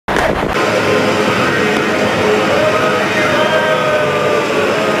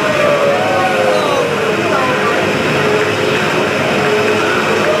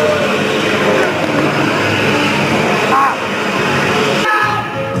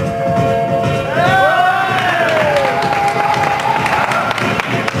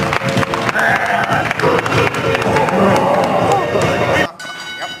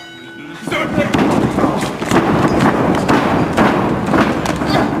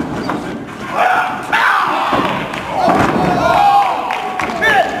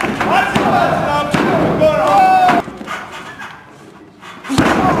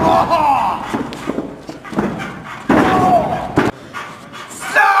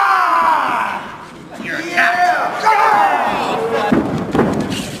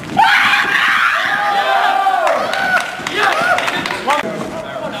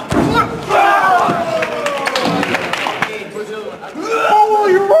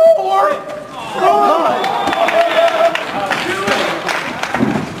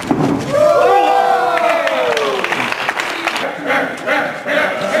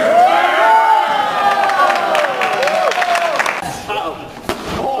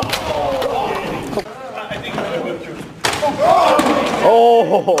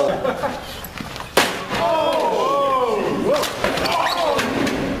Oh!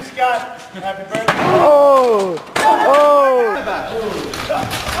 Scott, happy birthday. Oh! Oh!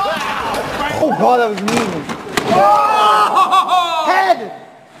 Oh God, that was mean. Head!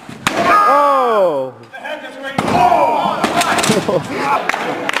 Oh! The head that's ready. Oh!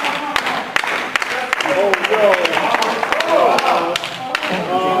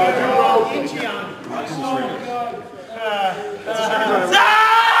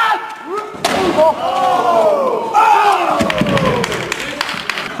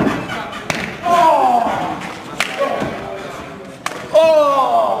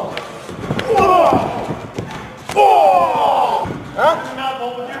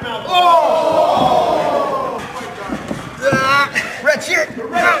 Red shirt!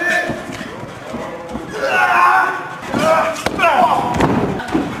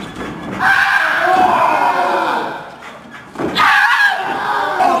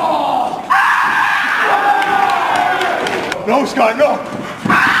 No, Scott, no!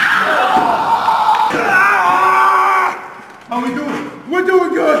 How we doing? We're doing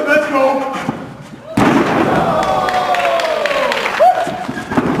good, let's go!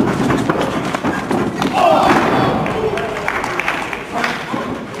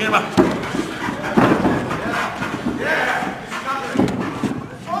 Get him up.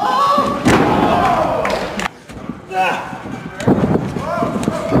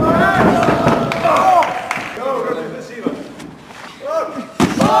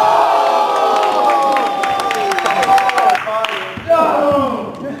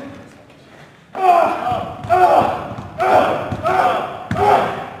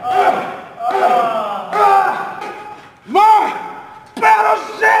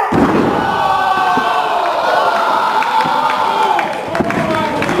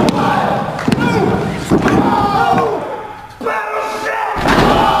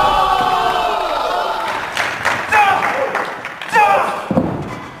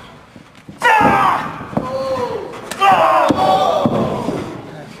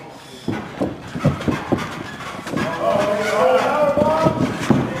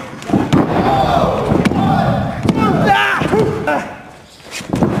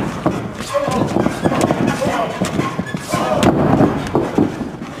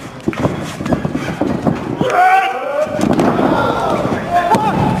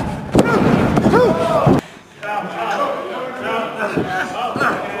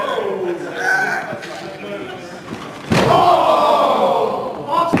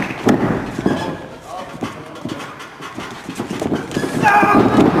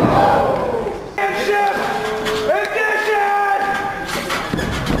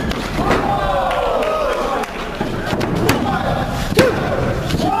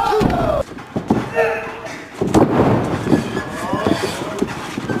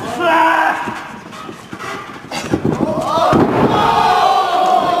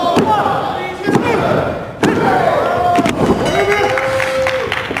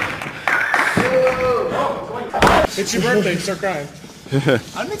 It's your birthday, start crying. I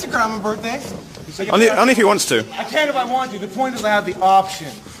don't need to cry on my birthday. Only if he wants to. I can if I want to. The point is I have the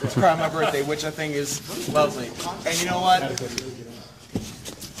option to cry on my birthday, which I think is lovely. And you know what?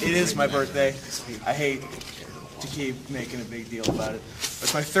 It is my birthday. I hate to keep making a big deal about it.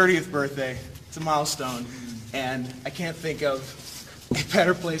 It's my 30th birthday. It's a milestone. And I can't think of a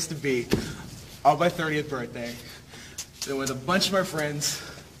better place to be on my 30th birthday than with a bunch of my friends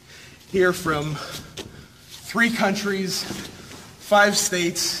here from 3 countries, 5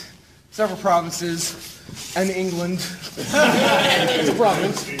 states, several provinces, and England. It's a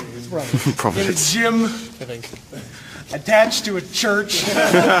province. It's a province. In a gym. I think. Attached to a church.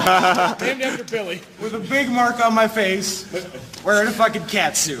 Named after Billy. With a big mark on my face. Wearing a fucking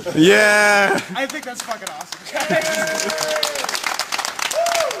cat suit. Yeah! I think that's fucking awesome. Thank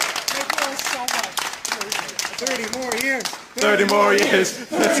you all so much. 30 more years. 30 more years.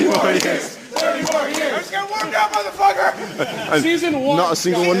 30 more years. 30 more years. Let's get warmed up, motherfucker! Season 1. Not a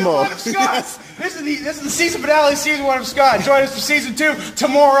single one more. Yes. This is the season finale of season 1 of Scott. Join us for season 2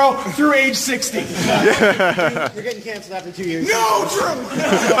 tomorrow through age 60. You're getting canceled after 2 years. No, true!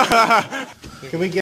 Can we get